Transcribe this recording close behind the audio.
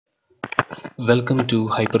Welcome to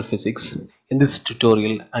Hyperphysics. In this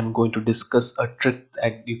tutorial, I'm going to discuss a trick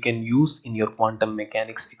that you can use in your quantum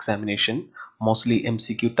mechanics examination, mostly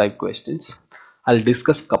MCQ type questions. I'll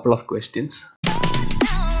discuss a couple of questions.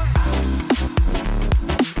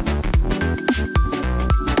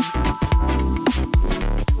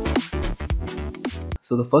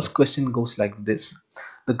 So the first question goes like this.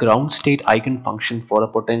 The ground state eigenfunction for a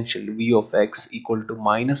potential V of x equal to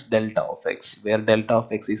minus delta of x, where delta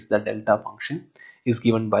of x is the delta function, is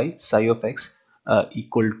given by psi of x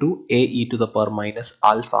equal to a e to the power minus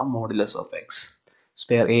alpha modulus of x,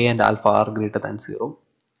 so where a and alpha are greater than 0.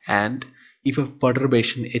 And if a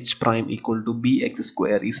perturbation h prime equal to bx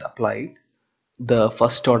square is applied, the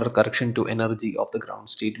first order correction to energy of the ground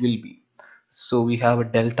state will be. So we have a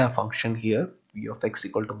delta function here, v of x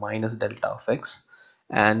equal to minus delta of x,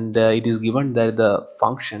 and it is given that the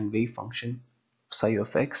wave function psi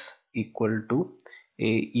of x equal to a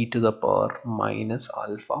e to the power minus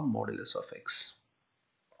alpha modulus of x.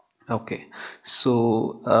 Okay,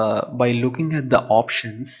 so by looking at the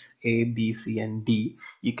options A, B, C, and D,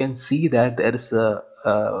 you can see that there's a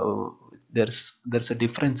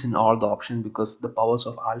difference in all the options because the powers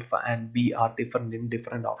of alpha and B are different in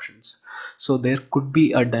different options. So there could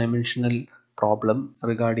be a dimensional problem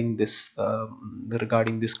regarding this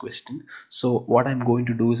question. So what I'm going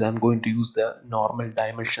to do is I'm going to use the normal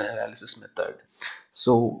dimension analysis method.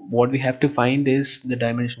 So what we have to find is the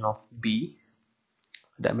dimension of B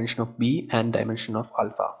and dimension of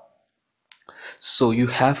alpha. So you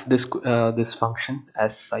have this function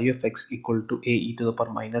as psi of x equal to a e to the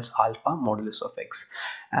power minus alpha modulus of x.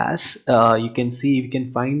 As you can see, we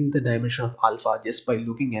can find the dimension of alpha just by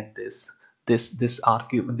looking at this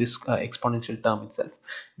exponential term itself,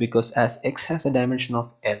 because as x has a dimension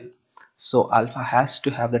of L, so alpha has to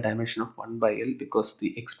have the dimension of 1 by L, because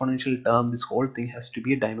the exponential term, this whole thing has to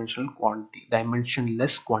be a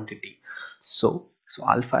dimensionless quantity. So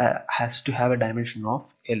alpha has to have a dimension of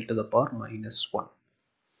L to the power minus 1.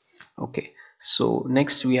 Okay, so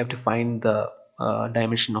next we have to find the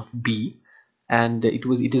dimension of B, and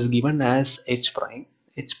it is given as h prime.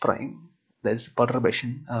 There's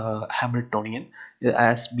perturbation Hamiltonian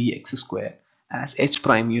as bx square. As h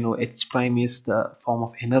prime, h prime is the form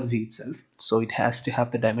of energy itself, so it has to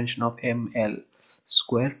have the dimension of ml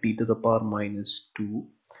square t to the power minus 2,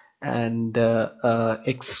 and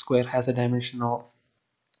x square has a dimension of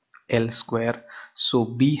L square, so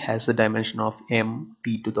B has a dimension of m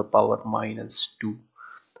t to the power minus 2.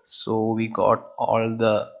 So we got all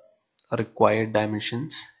the required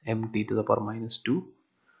dimensions, m t to the power minus 2,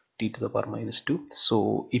 t to the power minus 2.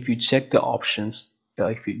 So if you check the options,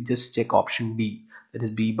 if you just check option D, that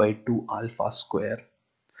is b by 2 alpha square,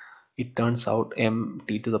 it turns out m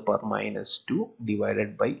t to the power minus 2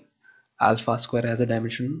 divided by alpha square has a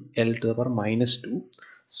dimension L to the power minus 2.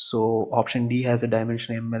 So option D has a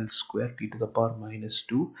dimension ml square t to the power minus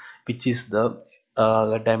 2, which is the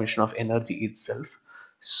dimension of energy itself.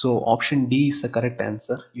 So option D is the correct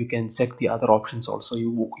answer. You can check the other options also.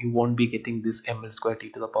 You won't be getting this ml square t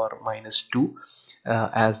to the power minus 2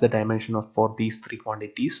 as the dimension of for these three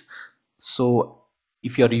quantities. So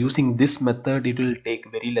if you are using this method, it will take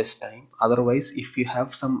very less time. Otherwise, if you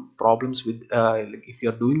have some problems with like if you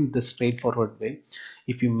are doing the straightforward way,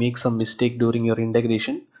 if you make some mistake during your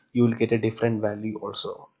integration, you will get a different value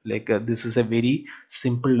also. Like this is a very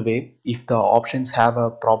simple way. If the options have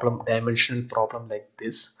a dimensional problem like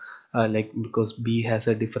this, like because B has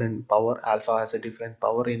a different power, alpha has a different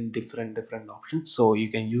power in different options, so you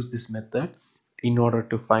can use this method in order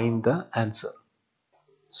to find the answer.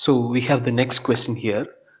 So we have the next question here.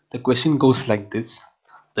 The question goes like this.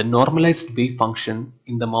 The normalized wave function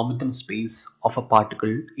in the momentum space of a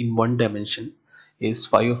particle in one dimension is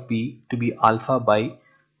phi of b to be alpha by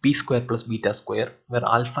b square plus beta square, where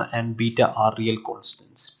alpha and beta are real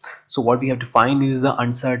constants. So what we have to find is the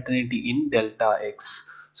uncertainty in delta x.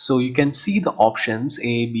 So you can see the options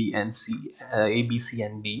A, B, and C, A, B, C,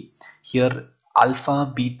 and D. Here alpha,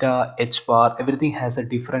 beta, h bar, everything has a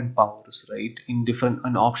different powers, right?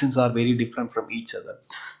 And options are very different from each other.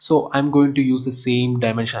 So I'm going to use the same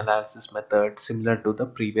dimension analysis method similar to the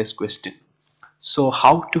previous question. So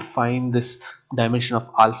how to find this dimension of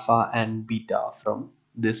alpha and beta from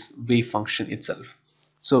this wave function itself?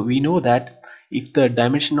 So we know that if the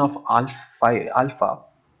dimension of alpha,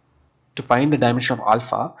 to find the dimension of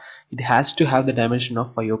alpha, it has to have the dimension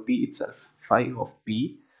of phi of p itself. Phi of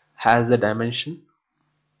p has the dimension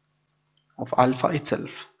of alpha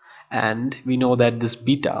itself, and we know that this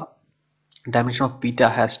dimension of beta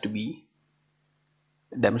has to be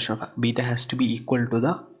equal to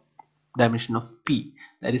the dimension of P,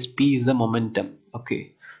 that is P is the momentum.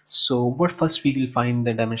 Okay, so what first we will find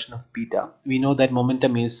the dimension of beta. We know that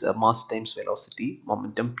momentum is mass times velocity,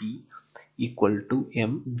 momentum P equal to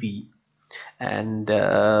mv, and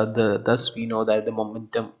thus we know that the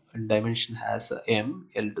momentum dimension has m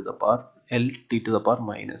l to the power l t to the power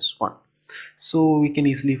minus 1. So we can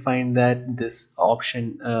easily find that this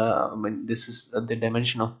option, this is the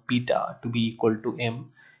dimension of beta to be equal to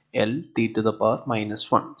m l t to the power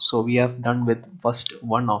minus 1. So we have done with first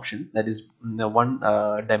one option, that is the one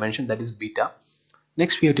dimension, that is beta.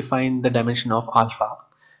 Next we have to find the dimension of alpha,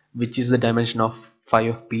 which is the dimension of phi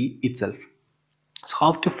of p itself. So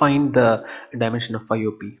how to find the dimension of phi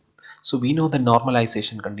of p? So we know the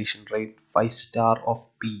normalization condition, right? Phi star of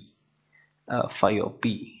p, phi of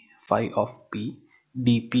p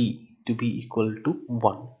dp to be equal to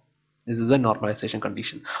 1. This is a normalization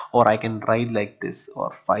condition, or I can write like this,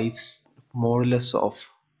 or phi modulus of,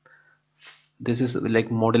 this is like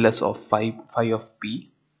modulus of phi of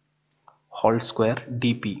p whole square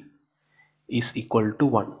dp is equal to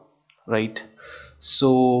 1, right?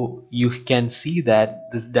 So you can see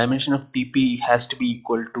that this dimension of dp has to be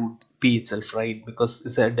equal to p itself, right? Because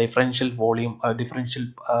it's a differential volume, a differential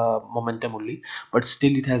momentum only, but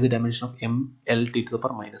still it has a dimension of m l t to the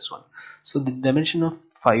power minus 1. So the dimension of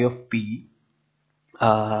phi of p,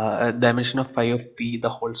 dimension of phi of p the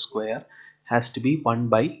whole square has to be 1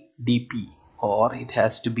 by dp, or it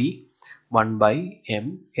has to be 1 by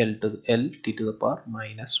m l to l t to the power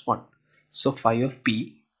minus 1. So phi of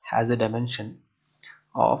p has a dimension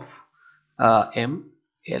of m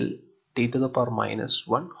l t to the power minus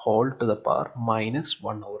 1 whole to the power minus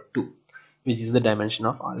 1 over 2, which is the dimension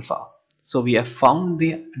of alpha. So we have found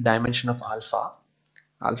the dimension of alpha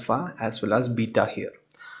as well as beta here.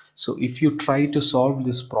 So if you try to solve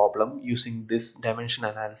this problem using this dimension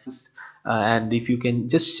analysis, and if you can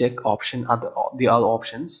just check option the other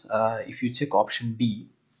options, if you check option D,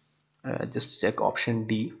 just check option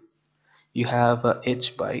D, you have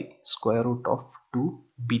h by square root of 2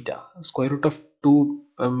 beta. Square root of 2,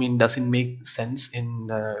 I mean, doesn't make sense in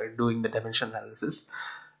doing the dimension analysis,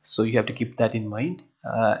 so you have to keep that in mind.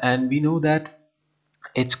 And we know that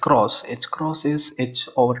h cross is h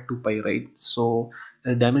over 2 pi, right? So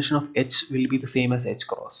the dimension of h will be the same as h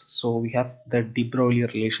cross. So we have the de Broglie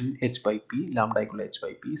relation, h by p, lambda equal to h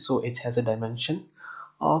by p. So h has a dimension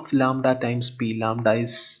of lambda times p. Lambda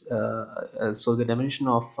is so the dimension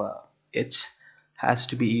of h has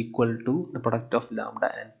to be equal to the product of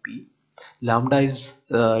lambda and p. Lambda is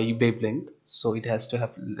wavelength, so it has to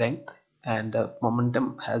have length, and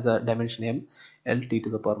momentum has a dimension m l t to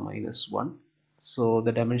the power minus 1. So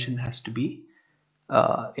the dimension has to be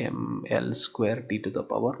ml square t to the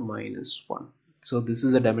power minus 1. So this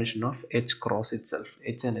is the dimension of h cross itself.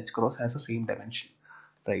 H and h cross has the same dimension,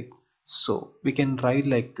 right? So we can write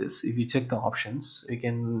like this. If you check the options, we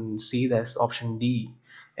can see that's option D,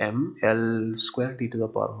 ml square t to the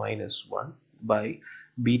power minus 1 by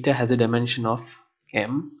beta has a dimension of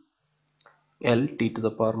m l t to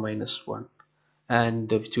the power minus 1,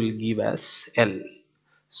 and which will give us l.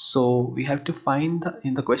 So we have to find the,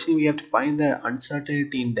 in the question we have to find the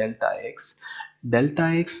uncertainty in delta x. Delta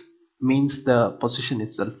x means the position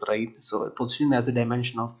itself, right? So position has a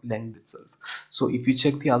dimension of length itself. So if you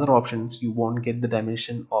check the other options, you won't get the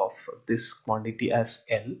dimension of this quantity as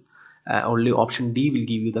l. Only option D will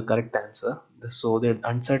give you the correct answer. So the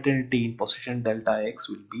uncertainty in position delta x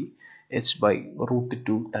will be h by root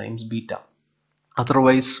 2 times beta.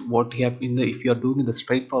 Otherwise, what you have in the, if you are doing the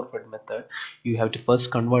straightforward method, you have to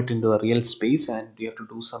first convert into the real space, and you have to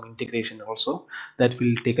do some integration also. That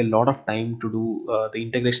will take a lot of time to do. The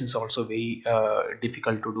integration is also very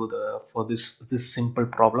difficult to do the for this simple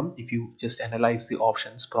problem if you just analyze the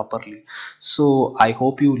options properly. So I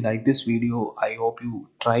hope you like this video. I hope you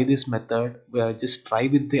try this method. Just try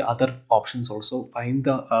with the other options also. Find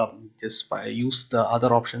the use the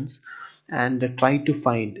other options, and try to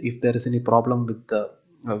find if there is any problem with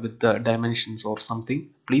the dimensions or something.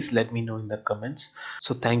 Please let me know in the comments.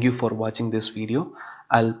 So thank you for watching this video.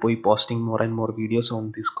 I'll be posting more and more videos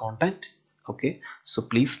on this content. Okay, so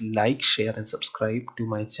please like, share and subscribe to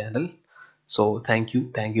my channel. So thank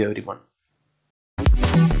you everyone.